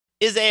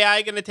Is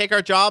AI going to take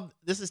our job?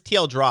 This is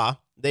TLDraw.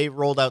 They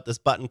rolled out this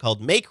button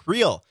called Make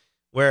Real,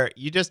 where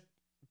you just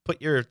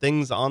put your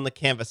things on the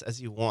canvas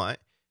as you want.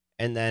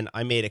 And then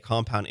I made a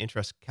compound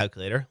interest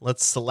calculator.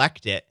 Let's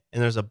select it.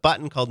 And there's a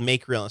button called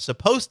Make Real. It's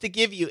supposed to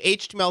give you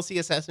HTML,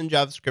 CSS, and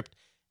JavaScript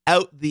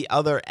out the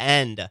other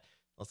end.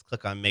 Let's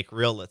click on Make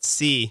Real. Let's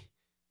see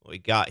what we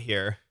got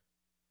here.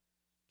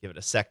 Give it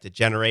a sec to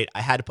generate.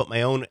 I had to put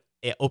my own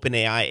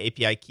OpenAI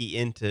API key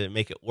in to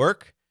make it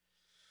work.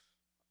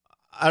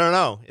 I don't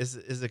know.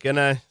 Is it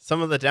gonna?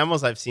 Some of the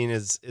demos I've seen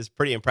is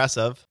pretty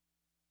impressive.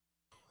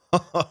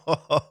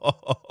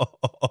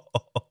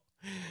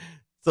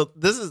 So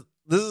this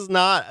is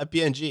not a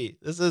PNG.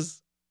 This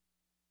is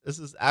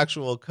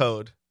actual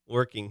code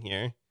working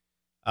here.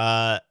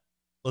 Let's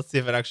see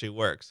if it actually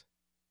works.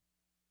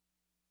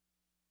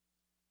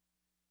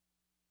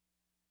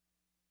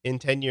 In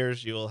 10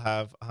 years, you will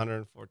have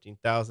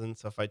 114,000.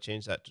 So if I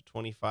change that to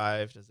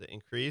 25, does it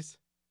increase?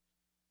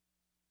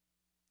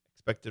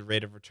 Expected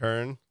rate of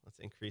return. Let's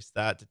increase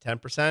that to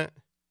 10%.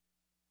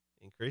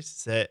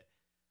 Increases it.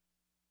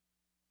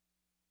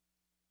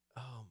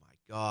 Oh my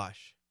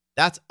gosh.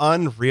 That's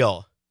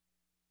unreal.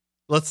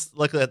 Let's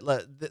look at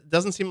that. It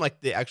doesn't seem like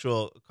the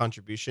actual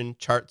contribution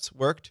charts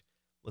worked.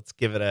 Let's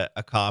give it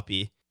a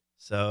copy.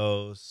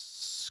 So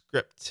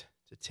script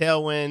to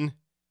Tailwind.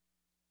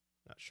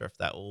 Not sure if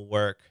that will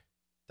work.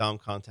 DOM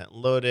content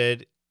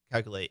loaded.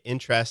 Calculate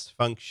interest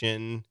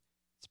function.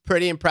 It's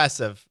pretty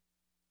impressive.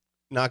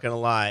 Not going to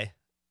lie.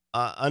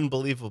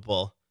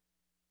 Unbelievable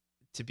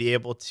to be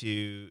able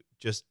to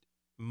just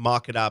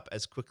mock it up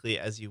as quickly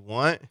as you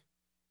want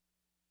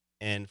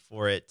and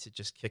for it to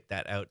just kick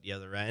that out the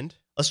other end.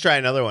 Let's try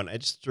another one. I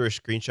just threw a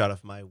screenshot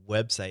of my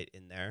website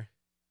in there.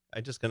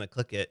 I'm just going to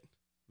click it.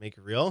 Make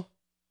it real.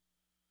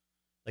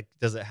 Like,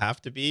 does it have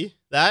to be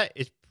that?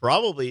 It's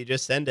probably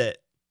just send it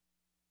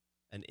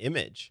an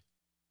image.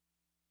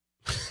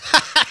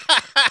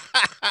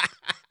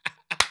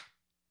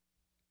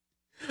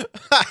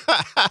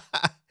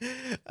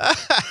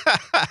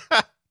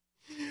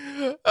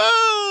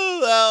 Oh,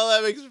 well,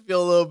 that makes me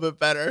feel a little bit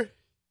better.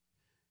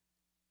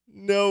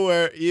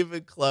 Nowhere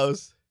even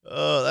close.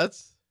 Oh,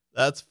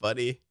 that's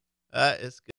funny. That is good.